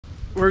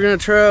we're gonna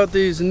try out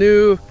these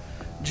new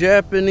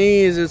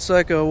Japanese. It's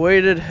like a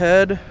weighted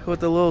head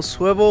with a little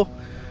swivel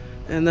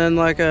and then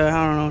like a,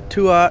 I don't know,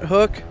 2/0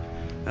 hook.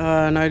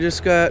 And I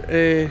just got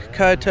a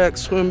Keitech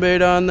swim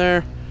bait on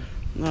there.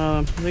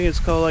 I think it's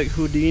called like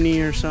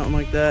Houdini or something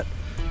like that.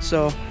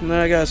 So, and then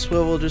I got a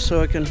swivel just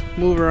so I can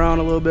move around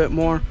a little bit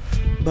more.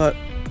 But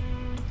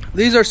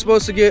these are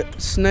supposed to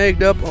get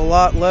snagged up a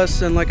lot less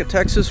than like a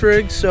Texas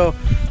rig. So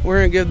we're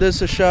gonna give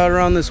this a shot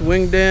around this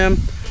wing dam.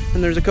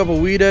 And there's a couple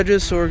weed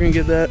edges, so we're gonna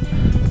give that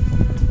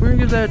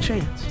a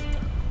chance.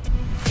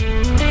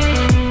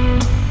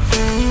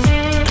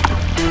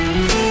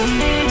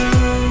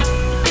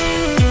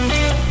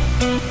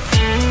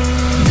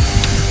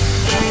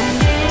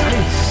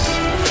 Nice.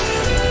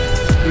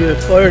 Yeah,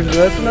 flares,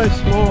 that's a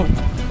nice small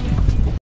one.